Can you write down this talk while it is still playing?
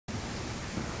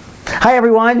Hi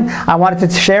everyone, I wanted to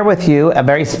share with you a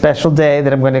very special day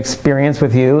that I'm going to experience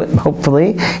with you,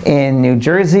 hopefully, in New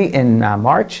Jersey in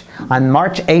March. On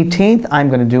March 18th, I'm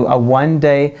going to do a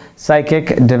one-day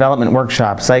psychic development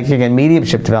workshop, psychic and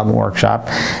mediumship development workshop.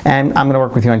 And I'm going to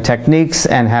work with you on techniques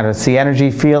and how to see energy,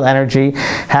 feel energy,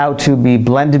 how to be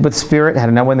blended with spirit, how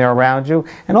to know when they're around you,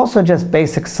 and also just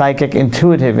basic psychic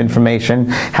intuitive information,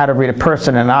 how to read a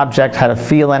person, an object, how to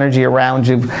feel energy around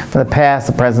you from the past,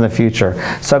 the present, the future.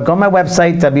 So go to my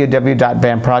website,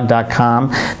 www.vanpraagh.com.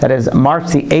 That is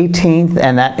March the 18th,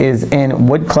 and that is in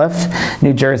Woodcliff,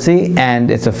 New Jersey, and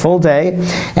it's a full day.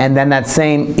 And then that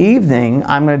same evening,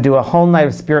 I'm going to do a whole night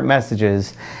of spirit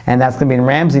messages, and that's going to be in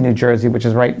Ramsey, New Jersey, which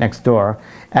is right next door,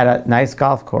 at a nice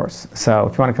golf course. So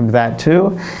if you want to come to that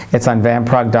too, it's on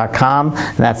vanpraagh.com,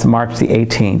 and that's March the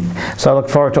 18th. So I look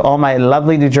forward to all my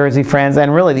lovely New Jersey friends,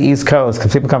 and really the East Coast,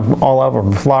 because people come from all over,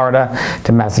 from Florida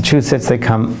to Massachusetts, they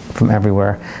come from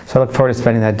everywhere. So I look forward to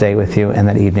spending that day with you and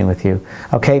that evening with you.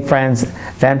 Okay, friends,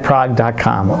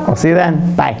 vanpraagh.com. I'll see you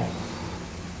then. Bye.